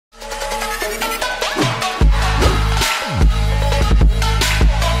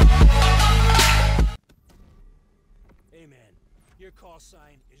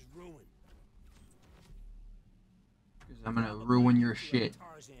I'm gonna ruin your shit.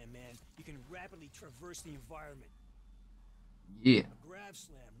 You can rapidly traverse the environment. Yeah. A grab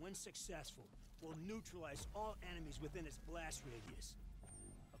slam, when successful, will neutralize all enemies within its blast radius.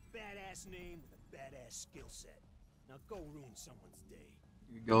 A badass name with a badass skill set. Now go ruin someone's day.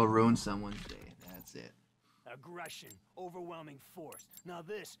 You go ruin someone's day. That's it. Aggression, overwhelming force. Now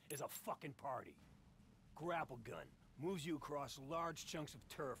this is a fucking party. Grapple gun moves you across large chunks of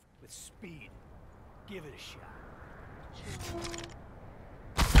turf with speed. Give it a shot.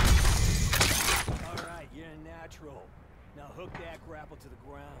 Alright, you're a natural. Now hook that grapple to the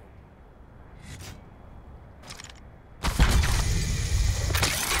ground.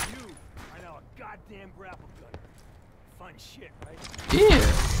 You are now a goddamn grapple gunner. Fun shit, right? Yeah.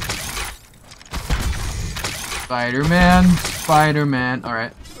 Spider-Man. Spider-Man.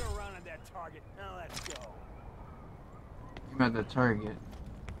 Alright. Put around on that target. Now let's go. I'm at the target.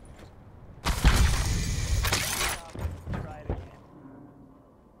 Try it again.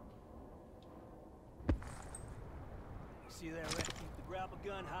 See there, Rick? Keep the grapple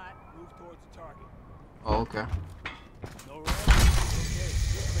gun hot. Move towards the target. Oh, okay. No red? Okay,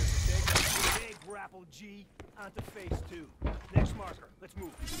 you're clear for takeoff. Big grapple G onto phase 2. Next marker. Let's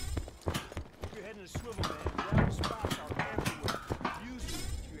move. You're heading to swivel, man. Grapple spots are everywhere. Use them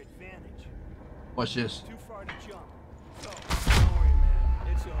to your advantage. Watch this. Too far to jump. So, don't worry, man.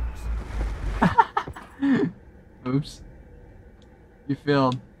 It's over. Oops. You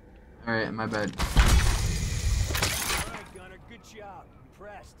failed. Alright, my bad. Alright, Gunner. Good job.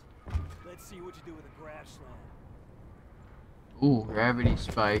 Impressed. Let's see what you do with a grab slam. Ooh, gravity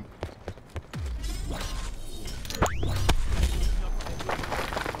spike.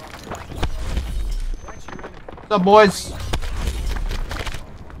 What's up, boys?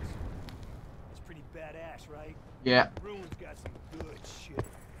 It's pretty badass, right? Yeah. Ruin's got some good shit.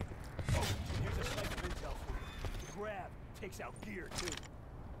 Oh, here's a slice of intel for you. The grab takes out gear, too.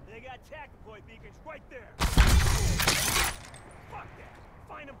 They got tac deploy beacons right there. Fuck that.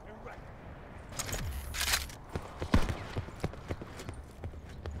 Find them and wreck them.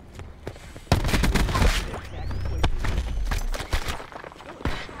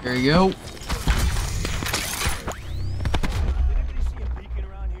 There you go. Did anybody see a beacon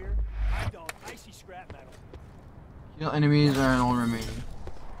around here? I don't. I see scrap metal. Kill enemies are all remaining.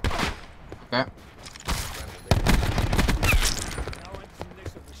 Okay. Now into the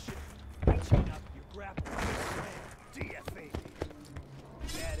mix of the shit. Reaching up your grapple. DFA.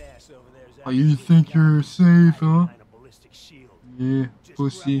 Badass over there. Oh, you think you're safe, huh? Behind a ballistic shield. Yeah, Just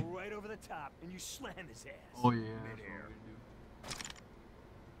pussy. grapple right over the top and you slam his ass. Oh yeah. Midair.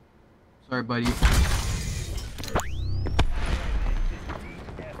 Sorry, buddy. You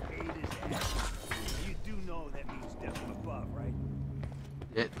do know that means death from above, right?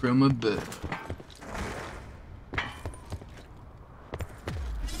 Death from above.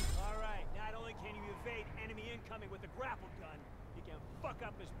 Alright, not only can you evade enemy incoming with the grapple gun, you can fuck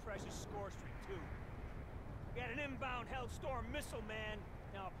up his precious score streak too. We got an inbound Hellstorm missile, man.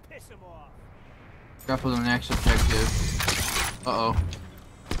 Now piss him off. Grapple the next objective. Uh-oh.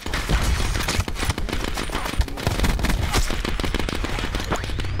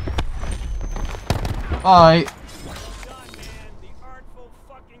 Alright. Well done, man. The artful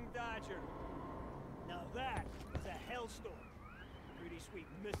fucking dodger. Now that is a Hellstorm. Pretty sweet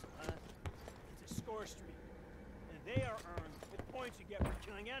missile, huh? It's a score streak. And they are earned with points you get for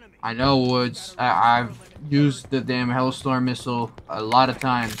killing enemies. I know, Woods. I've used the damn Hellstorm missile a lot of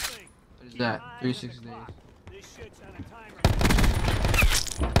times. What is that? 360 days. This shit's on a timer.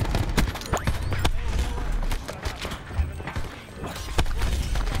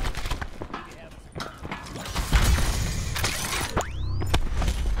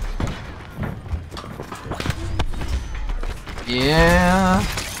 Yeah,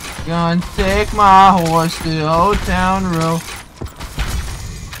 gonna take my horse to Old Town Road.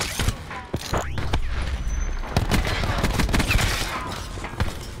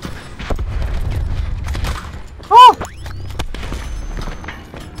 Oh!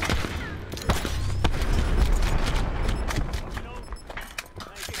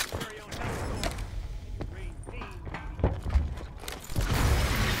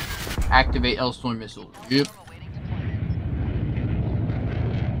 Activate Hellstorm missile. Yep.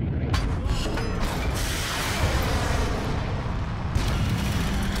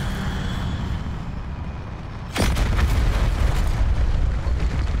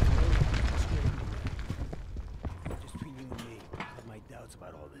 Just between you and me, I have my doubts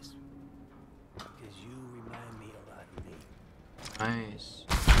about all this. Because you remind me a lot of me. Nice.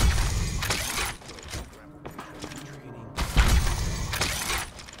 Training.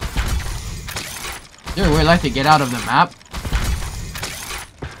 Is there a way like to get out of the map?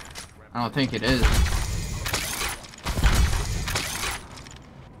 I don't think it is.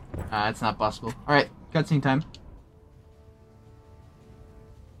 It's not possible. Alright, cutscene time.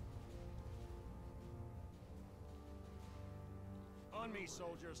 On me,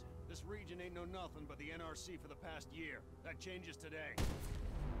 soldiers. This region ain't no nothing but the NRC for the past year. That changes today.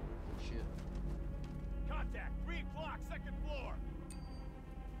 Shit. Contact! 3 o'clock, second floor!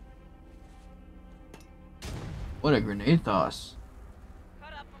 What a grenade toss.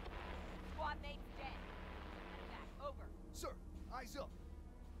 Cut up. Squad mate's dead. Attack. Over. Sir, eyes up.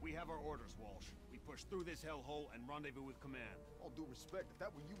 We have our orders, Walsh. We push through this hellhole and rendezvous with command. All due respect, if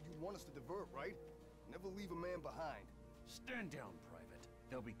that were you, you'd want us to divert, right? Never leave a man behind. Stand down, Private.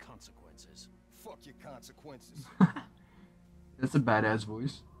 There'll be consequences. Fuck your consequences. That's a badass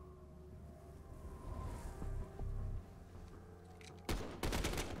voice.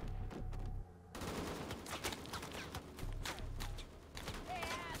 Hey,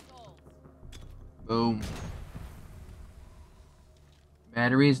 assholes. Boom.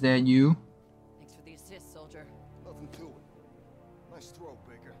 Battery, is that you? Thanks for the assist, soldier. Nothing to it. Nice throw,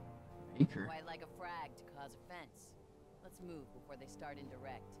 Baker. Baker. Quite like a frag to cause offense. Let's move before they start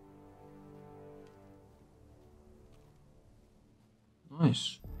indirect.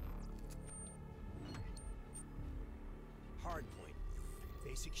 Nice. Hard point.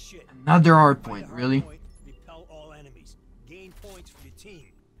 Basic shit. Another hard Find point, the hard really? point, repel all enemies. Gain points for your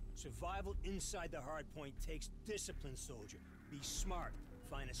team. Survival inside the hard point takes discipline, soldier. Be smart.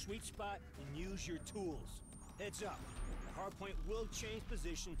 Find a sweet spot and use your tools. Heads up. The hard point will change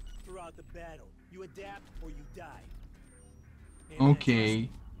position throughout the battle. You adapt or you die. And Okay.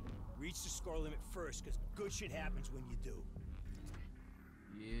 reach the score limit first, because good shit happens when you do.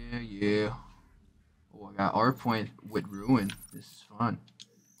 Yeah. Oh, I got R point with ruin. This is fun.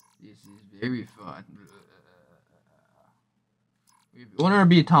 This is very fun. We want to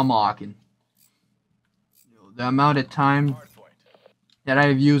be tomahawking. The amount of time that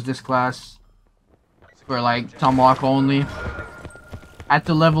I've used this class for like tomahawk only. I had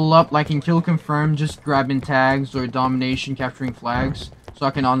to level up like in kill confirm, just grabbing tags or domination, capturing flags, so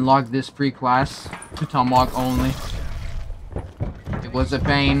I can unlock this pre-class to tomahawk only. It was a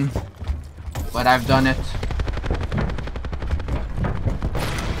pain, but I've done it.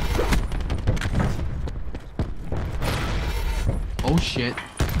 Oh shit.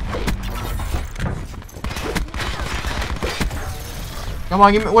 Come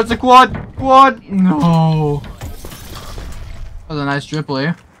on, give me. What's the quad? Quad? No. That was a nice triple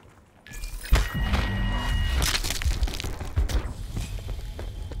here.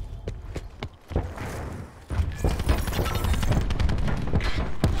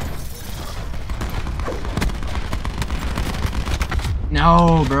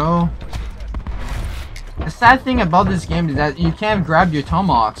 No, bro. The sad thing about this game is that you can't grab your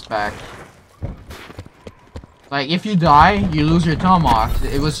tomahawks back. Like, if you die, you lose your tomahawks.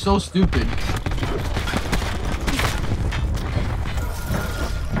 It was so stupid.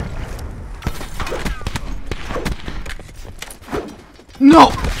 No!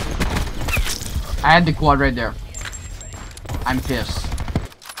 I had the quad right there. I'm pissed.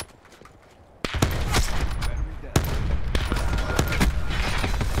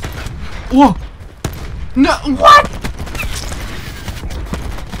 Whoa! No, what?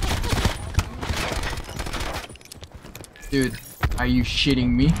 Dude, are you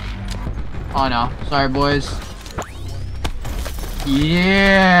shitting me? Oh no, sorry boys.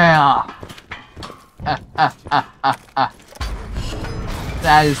 Yeah!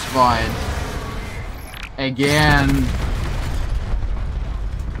 That is fine. Again.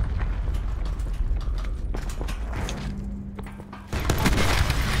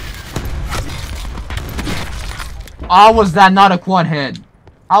 How was that not a quad head?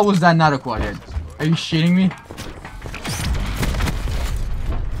 How was that not a quad head? Are you shitting me?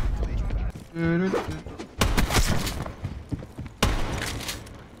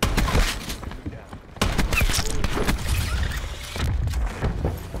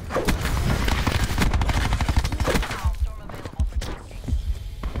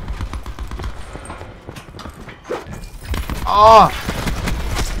 Oh!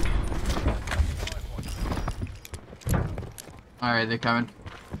 Alright, they're coming.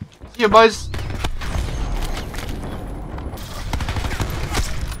 See you, boys!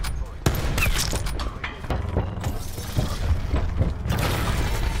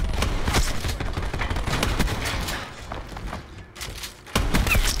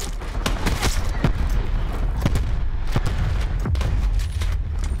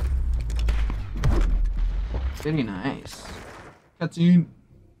 Very nice. Cutscene.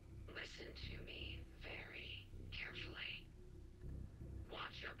 Listen to me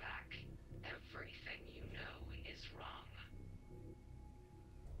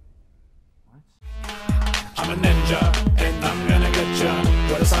a ninja, and I'm gonna get ya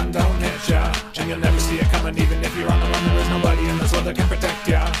where the sun don't hit ya, and you'll never see it coming. Even if you're on the run, there is nobody in this world that can protect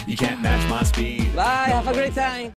ya. You can't match my speed. Bye, have a great time.